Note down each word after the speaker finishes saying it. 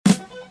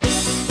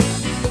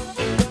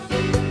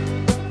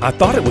I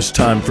thought it was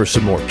time for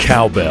some more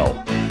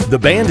cowbell. The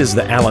band is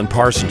the Alan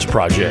Parsons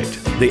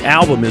Project. The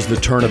album is the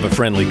Turn of a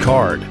Friendly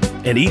Card.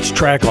 And each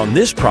track on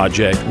this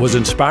project was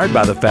inspired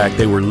by the fact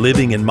they were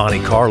living in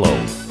Monte Carlo.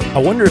 I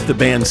wonder if the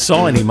band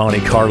saw any Monte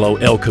Carlo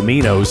El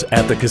Caminos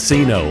at the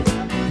casino.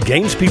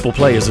 Games People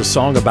Play is a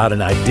song about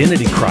an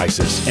identity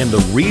crisis and the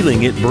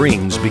reeling it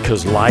brings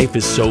because life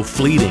is so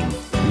fleeting.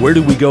 Where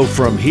do we go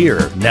from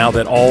here now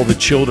that all the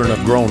children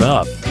have grown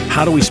up?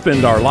 How do we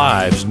spend our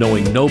lives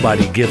knowing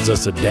nobody gives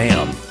us a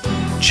damn?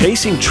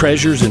 Chasing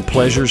treasures and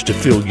pleasures to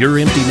fill your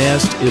empty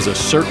nest is a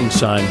certain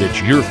sign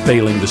that you're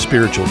failing the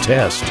spiritual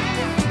test.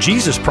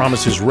 Jesus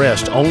promises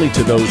rest only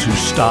to those who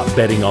stop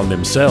betting on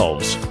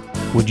themselves.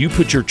 When you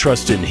put your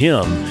trust in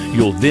Him,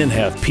 you'll then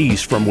have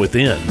peace from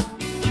within.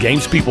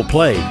 Games People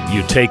Play,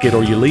 you take it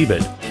or you leave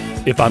it.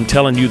 If I'm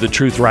telling you the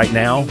truth right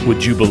now,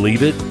 would you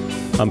believe it?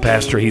 I'm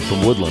Pastor Heath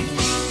from Woodland.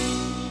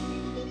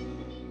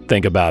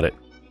 Think about it.